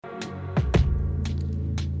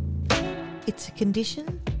It's a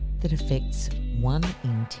condition that affects 1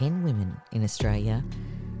 in 10 women in Australia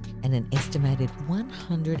and an estimated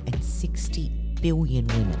 160 billion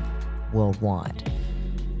women worldwide.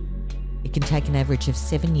 It can take an average of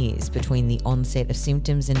 7 years between the onset of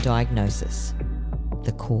symptoms and diagnosis.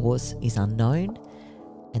 The cause is unknown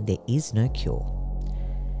and there is no cure.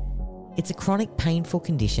 It's a chronic, painful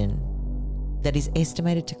condition that is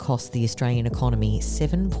estimated to cost the Australian economy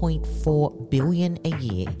 $7.4 billion a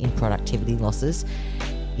year in productivity losses,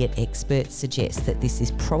 yet experts suggest that this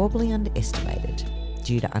is probably underestimated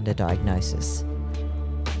due to underdiagnosis.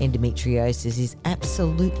 Endometriosis is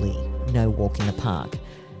absolutely no walk in the park,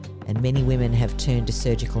 and many women have turned to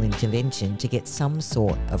surgical intervention to get some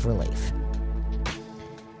sort of relief.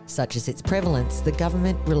 Such as its prevalence, the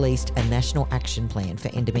government released a national action plan for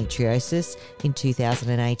endometriosis in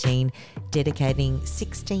 2018, dedicating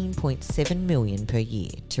 $16.7 million per year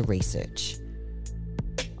to research.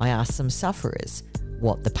 I asked some sufferers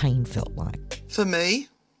what the pain felt like. For me,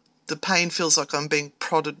 the pain feels like I'm being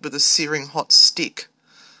prodded with a searing hot stick,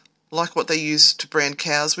 like what they use to brand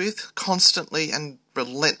cows with, constantly and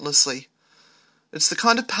relentlessly. It's the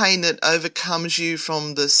kind of pain that overcomes you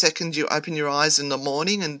from the second you open your eyes in the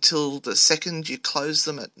morning until the second you close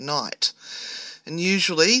them at night. And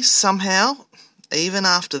usually, somehow, even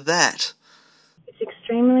after that. It's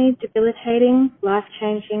extremely debilitating,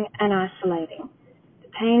 life-changing and isolating. The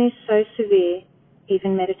pain is so severe,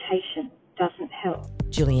 even meditation doesn't help.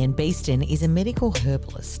 Julianne Beeston is a medical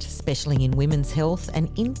herbalist specialising in women's health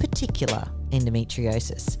and in particular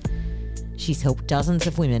endometriosis. She's helped dozens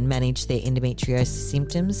of women manage their endometriosis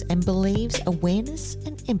symptoms and believes awareness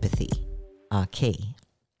and empathy are key.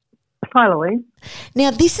 Hi, Louise. Now,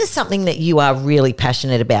 this is something that you are really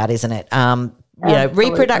passionate about, isn't it?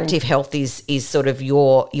 Reproductive health is sort of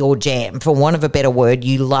your jam, for want of a better word.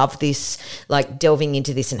 You love this, like delving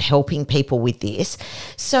into this and helping people with this.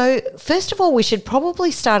 So first of all, we should probably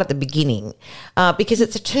start at the beginning because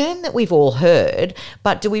it's a term that we've all heard,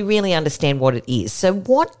 but do we really understand what it is? So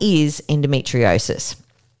what is endometriosis?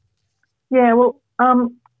 Yeah, well,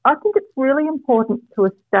 I think it's really important to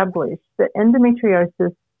establish that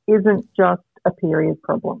endometriosis isn't just a period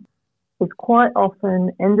problem. It's quite often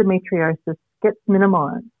endometriosis gets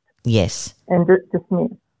minimised. Yes. And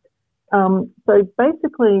dismissed. So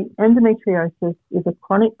basically, endometriosis is a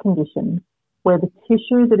chronic condition where the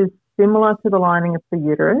tissue that is similar to the lining of the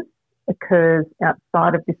uterus occurs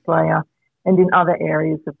outside of this layer and in other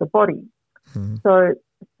areas of the body. So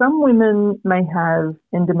some women may have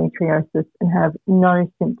endometriosis and have no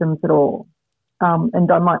symptoms at all.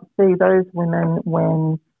 And I might see those women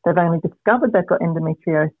when they've only discovered they've got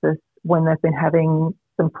endometriosis when they've been having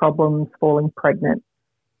some problems falling pregnant,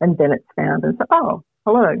 and then it's found and so, oh,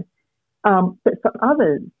 hello. But for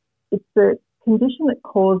others, it's a condition that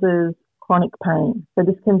causes chronic pain. So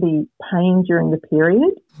this can be pain during the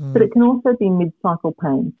period, but it can also be mid-cycle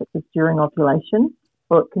pain, such as during ovulation,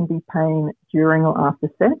 or it can be pain during or after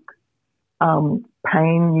sex,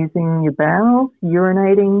 pain using your bowels,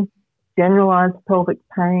 urinating, generalised pelvic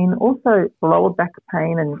pain, also lower back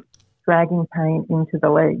pain and dragging pain into the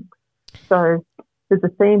legs. So there's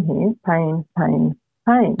a theme here, pain, pain,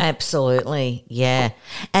 pain. Absolutely, yeah.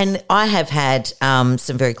 And I have had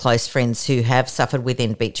some very close friends who have suffered with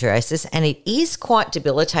endometriosis, and it is quite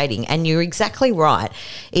debilitating. And you're exactly right.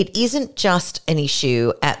 It isn't just an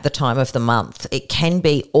issue at the time of the month. It can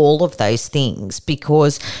be all of those things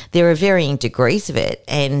because there are varying degrees of it.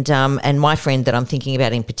 And my friend that I'm thinking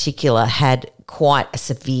about in particular had quite a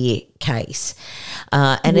severe case.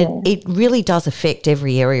 It really does affect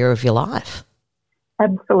every area of your life.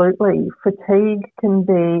 Absolutely. Fatigue can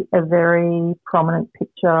be a very prominent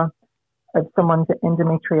picture of someone's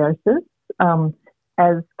endometriosis,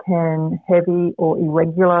 as can heavy or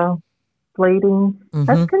irregular bleeding,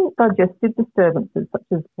 as can digestive disturbances such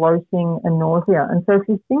as bloating and nausea. And so if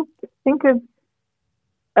you think of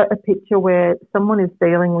a picture where someone is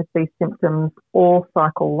dealing with these symptoms all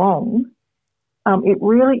cycle long, it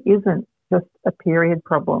really isn't just a period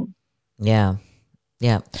problem. Yeah.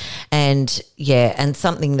 Yeah. And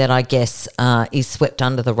something that I guess is swept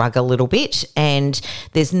under the rug a little bit, and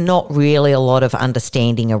there's not really a lot of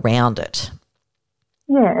understanding around it.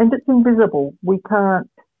 Yeah, and it's invisible. We can't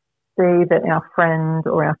see that our friend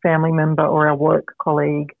or our family member or our work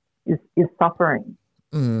colleague is suffering.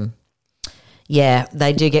 Yeah,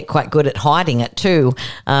 they do get quite good at hiding it too,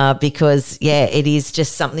 because it is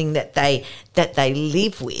just something that they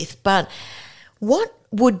live with. But what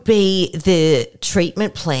would be the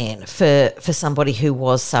treatment plan for somebody who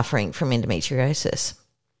was suffering from endometriosis?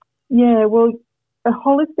 Yeah, well, a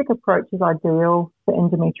holistic approach is ideal for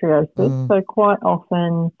endometriosis. So quite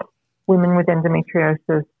often women with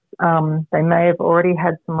endometriosis, they may have already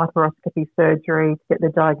had some laparoscopy surgery to get the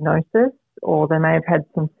diagnosis, or they may have had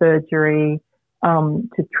some surgery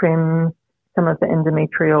to trim some of the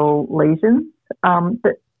endometrial lesions.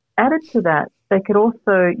 But added to that, they could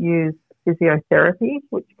also use physiotherapy,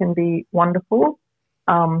 which can be wonderful.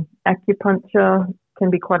 Acupuncture can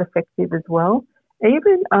be quite effective as well.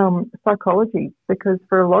 Even psychology, because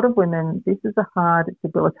for a lot of women, this is a hard,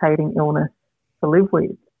 debilitating illness to live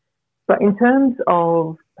with. But in terms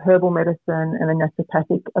of herbal medicine and a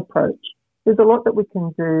naturopathic approach, there's a lot that we can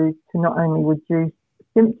do to not only reduce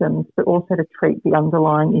symptoms, but also to treat the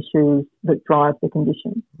underlying issues that drive the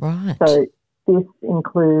condition. Right. So this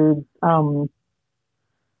includes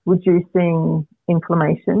reducing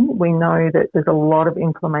inflammation. We know that there's a lot of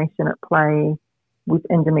inflammation at play with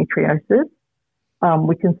endometriosis.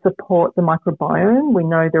 We can support the microbiome. We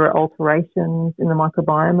know there are alterations in the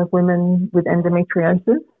microbiome of women with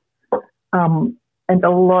endometriosis. And a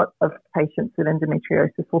lot of patients with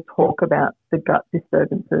endometriosis will talk about the gut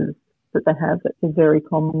disturbances that they have. That's a very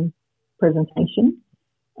common presentation.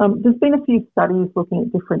 There's been a few studies looking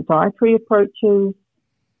at different dietary approaches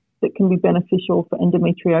that can be beneficial for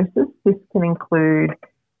endometriosis. This can include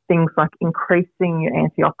things like increasing your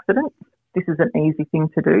antioxidants. This is an easy thing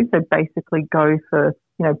to do. So basically go for,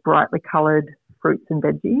 brightly coloured fruits and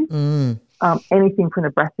veggies. Anything from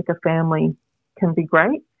the brassica family can be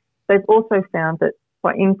great. They've also found that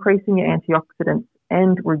by increasing your antioxidants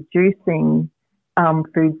and reducing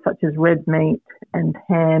foods such as red meat and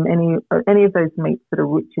ham, any of those meats that are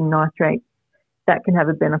rich in nitrates, that can have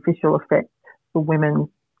a beneficial effect for women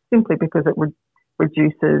simply because it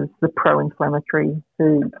reduces the pro-inflammatory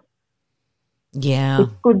foods. Yeah.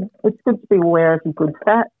 It's good to be aware of your good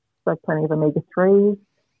fats, so plenty of omega-3s,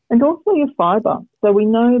 and also your fibre. So we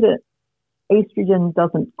know that estrogen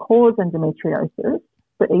doesn't cause endometriosis,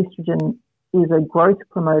 but estrogen is a growth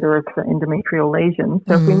promoter of the endometrial lesions.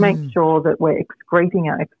 So if we make sure that we're excreting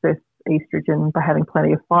our excess estrogen by having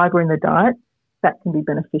plenty of fibre in the diet, that can be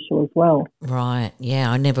beneficial as well. Right.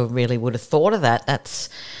 Yeah, I never really would have thought of that.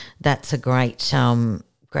 That's a great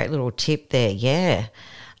little tip there. Yeah.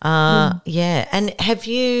 Yeah. And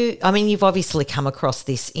you've obviously come across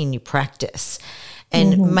this in your practice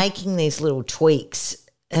and making these little tweaks.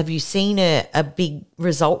 Have you seen a big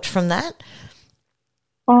result from that?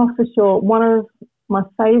 Oh, for sure. One of my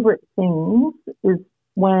favourite things is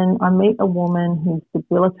when I meet a woman who's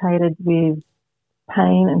debilitated with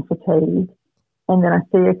pain and fatigue, and then I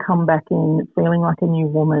see her come back in feeling like a new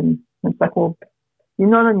woman. And it's like, well, you're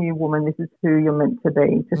not a new woman. This is who you're meant to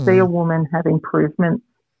be. To see a woman have improvements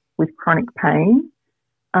with chronic pain,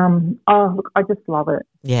 look, I just love it.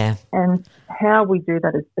 Yeah. And how we do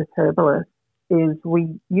that as herbalists is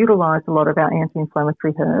we utilise a lot of our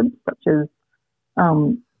anti-inflammatory herbs, such as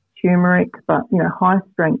turmeric, but high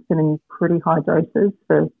strength and in pretty high doses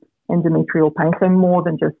for endometrial pain, so more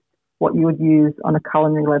than just what you would use on a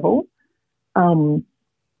culinary level.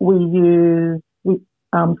 We use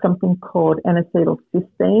something called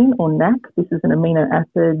N-acetylcysteine or NAC. This is an amino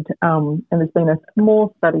acid, and there's been a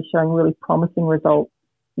small study showing really promising results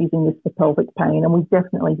using this for pelvic pain, and we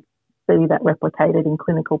definitely see that replicated in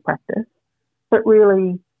clinical practice. But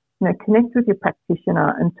really, connect with your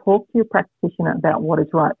practitioner and talk to your practitioner about what is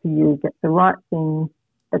right for you. Get the right thing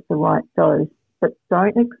at the right dose, but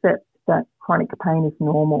don't accept that chronic pain is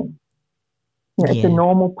normal. It's a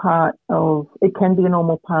normal part of, it can be a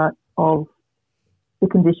normal part of the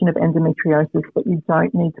condition of endometriosis, but you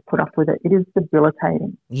don't need to put up with it. It is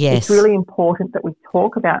debilitating. Yes. It's really important that we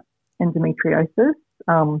talk about endometriosis.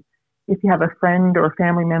 If you have a friend or a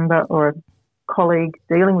family member or a colleague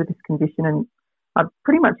dealing with this condition, and I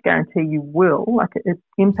pretty much guarantee you will, like it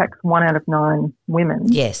impacts 1 out of 9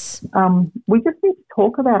 women. Yes. We just need to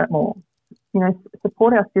talk about it more.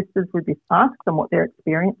 Support our sisters with this. Ask them what their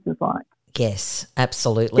experience is like. Yes,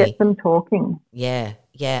 absolutely. Get them talking. Yeah,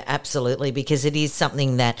 absolutely, because it is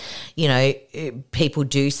something that, people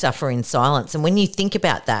do suffer in silence. And when you think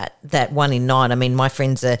about that 1 in 9, I mean, my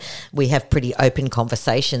friends we have pretty open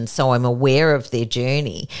conversations, so I'm aware of their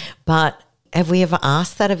journey. But have we ever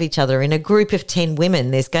asked that of each other? In a group of 10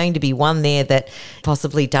 women, there's going to be one there that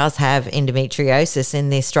possibly does have endometriosis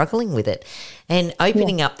and they're struggling with it. And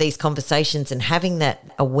opening up these conversations and having that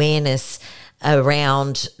awareness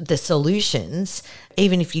around the solutions,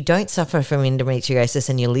 even if you don't suffer from endometriosis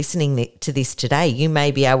and you're listening to this today, you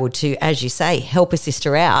may be able to, as you say, help a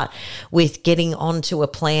sister out with getting onto a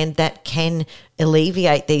plan that can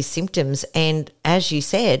alleviate these symptoms. And as you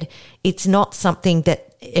said, it's not something that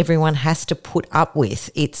everyone has to put up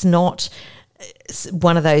with. It's not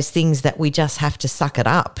one of those things that we just have to suck it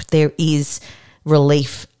up. There is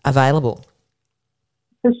relief available?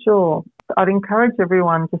 For sure. I'd encourage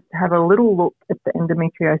everyone just to have a little look at the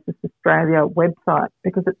Endometriosis Australia website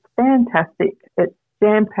because it's fantastic. It's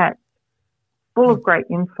jam-packed, full of great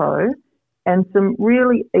info and some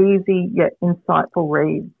really easy yet insightful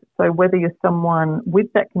reads. So whether you're someone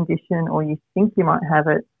with that condition or you think you might have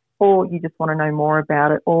it, or you just want to know more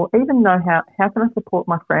about it, or even know how can I support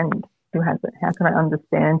my friend who has it? How can I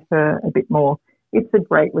understand her a bit more? It's a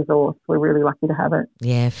great resource. We're really lucky to have it.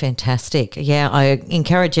 Yeah, fantastic. Yeah, I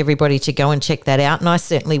encourage everybody to go and check that out, and I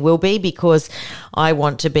certainly will be because I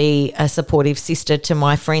want to be a supportive sister to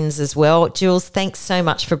my friends as well. Jules, thanks so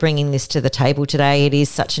much for bringing this to the table today. It is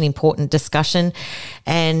such an important discussion,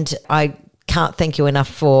 and I can't thank you enough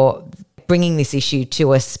for bringing this issue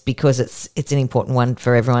to us because it's an important one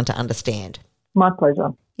for everyone to understand. My pleasure.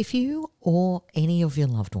 If you or any of your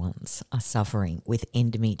loved ones are suffering with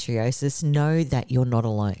endometriosis, know that you're not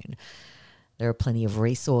alone. There are plenty of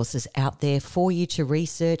resources out there for you to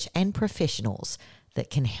research and professionals that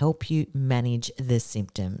can help you manage the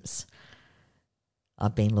symptoms.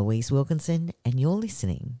 I've been Louise Wilkinson and you're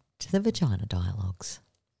listening to the Vagina Dialogues.